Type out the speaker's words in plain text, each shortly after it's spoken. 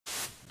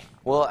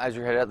Well, as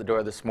you're headed out the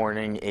door this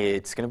morning,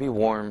 it's going to be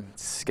warm.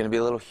 It's going to be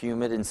a little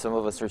humid, and some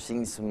of us are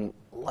seeing some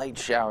light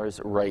showers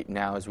right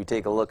now. As we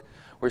take a look,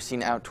 we're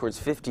seeing out towards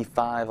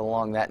 55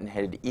 along that and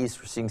headed east.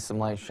 We're seeing some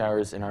light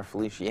showers in our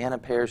Feliciana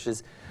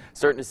parishes.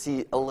 Starting to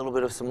see a little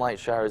bit of some light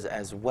showers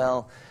as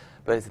well.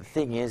 But the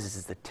thing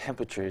is the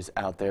temperatures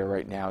out there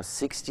right now.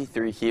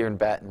 63 here in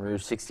Baton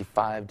Rouge,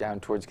 65 down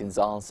towards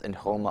Gonzales and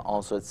Homa,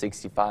 also at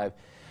 65.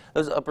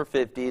 Those upper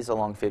 50s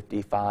along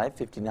 55,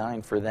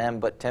 59 for them,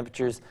 but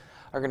temperatures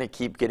are going to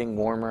keep getting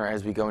warmer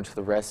as we go into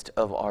the rest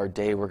of our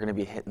day. We're going to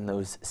be hitting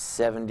those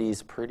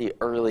 70s pretty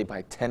early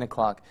by 10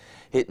 o'clock.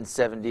 Hitting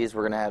 70s,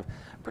 we're going to have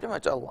pretty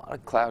much a lot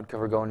of cloud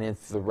cover going in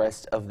through the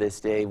rest of this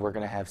day. We're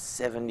going to have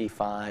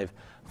 75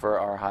 for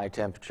our high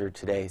temperature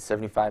today,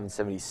 75 and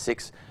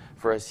 76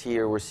 for us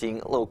here. We're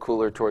seeing a little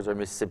cooler towards our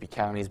Mississippi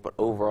counties, but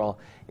overall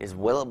is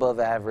well above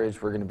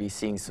average. We're going to be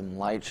seeing some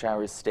light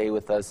showers stay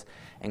with us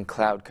and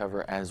cloud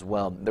cover as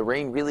well. The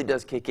rain really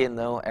does kick in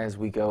though as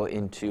we go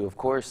into, of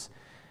course,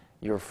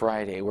 your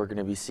Friday. We're going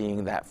to be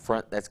seeing that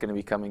front that's going to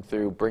be coming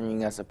through,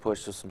 bringing us a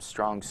push of some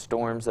strong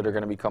storms that are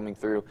going to be coming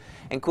through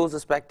and cools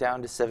us back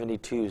down to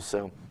 72.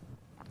 So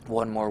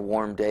one more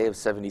warm day of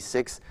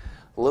 76.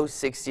 Low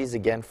 60s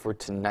again for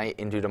tonight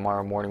into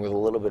tomorrow morning with a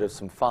little bit of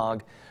some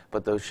fog,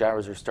 but those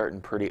showers are starting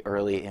pretty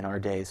early in our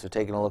day. So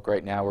taking a look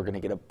right now, we're going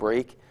to get a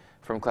break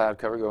from cloud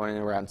cover going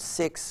in around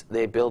 6.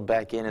 They build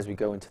back in as we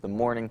go into the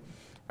morning.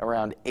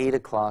 Around 8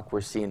 o'clock,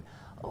 we're seeing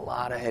a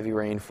lot of heavy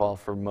rainfall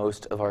for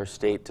most of our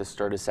state to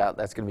start us out.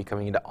 That's going to be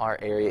coming into our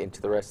area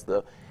into the rest of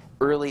the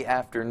early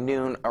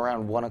afternoon.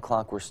 Around 1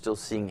 o'clock, we're still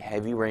seeing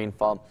heavy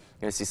rainfall.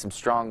 You're going to see some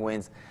strong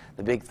winds.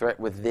 The big threat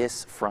with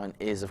this front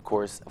is, of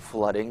course,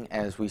 flooding,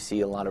 as we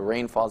see a lot of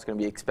rainfall is going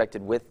to be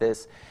expected with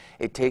this.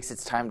 It takes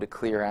its time to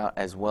clear out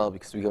as well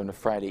because we go into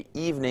Friday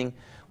evening.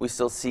 We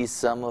still see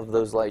some of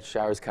those light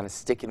showers kind of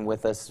sticking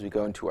with us as we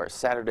go into our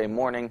Saturday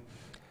morning.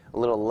 A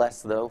little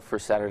less, though, for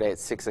Saturday at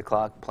 6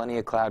 o'clock. Plenty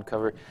of cloud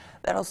cover.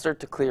 That'll start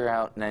to clear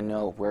out, and I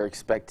know we're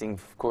expecting,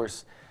 of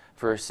course,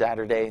 for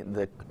Saturday,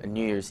 the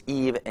New Year's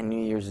Eve and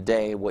New Year's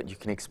Day, what you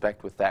can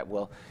expect with that.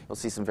 Well, you'll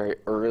see some very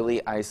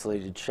early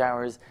isolated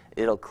showers.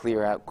 It'll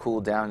clear out,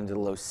 cool down into the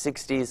low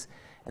 60s.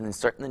 And then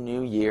starting the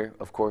new year,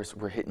 of course,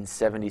 we're hitting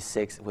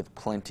 76 with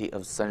plenty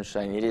of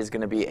sunshine. It is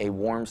going to be a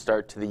warm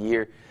start to the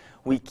year.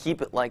 We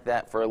keep it like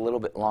that for a little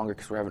bit longer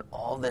because we're having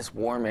all this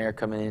warm air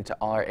coming into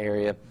our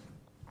area.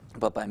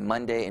 But by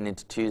Monday and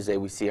into Tuesday,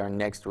 we see our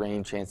next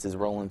rain chances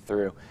rolling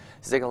through.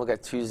 So taking a look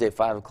at Tuesday,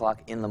 5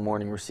 o'clock in the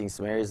morning, we're seeing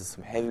some areas of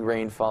some heavy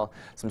rainfall.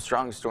 Some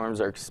strong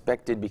storms are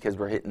expected because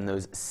we're hitting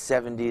those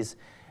 70s,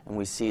 and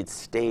we see it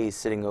stay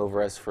sitting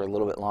over us for a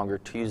little bit longer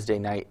Tuesday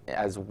night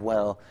as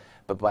well.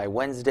 But by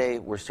Wednesday,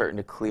 we're starting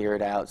to clear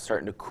it out,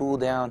 starting to cool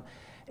down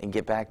and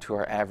get back to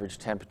our average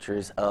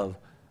temperatures of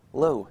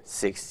low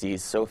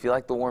 60s. So if you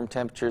like the warm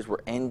temperatures, we're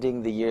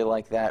ending the year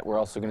like that. We're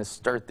also going to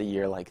start the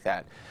year like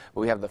that. But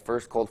we have the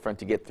first cold front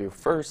to get through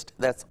first.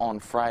 That's on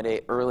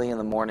Friday early in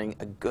the morning.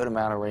 A good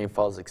amount of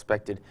rainfall is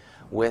expected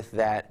with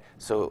that.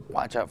 So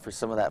watch out for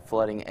some of that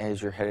flooding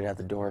as you're headed out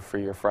the door for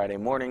your Friday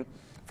morning.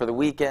 For the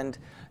weekend,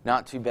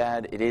 not too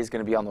bad. It is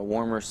going to be on the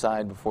warmer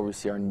side before we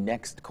see our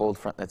next cold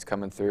front that's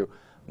coming through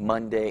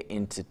Monday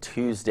into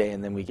Tuesday,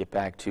 and then we get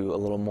back to a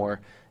little more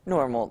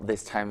normal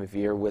this time of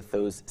year with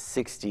those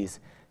 60s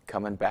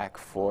coming back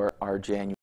for our January.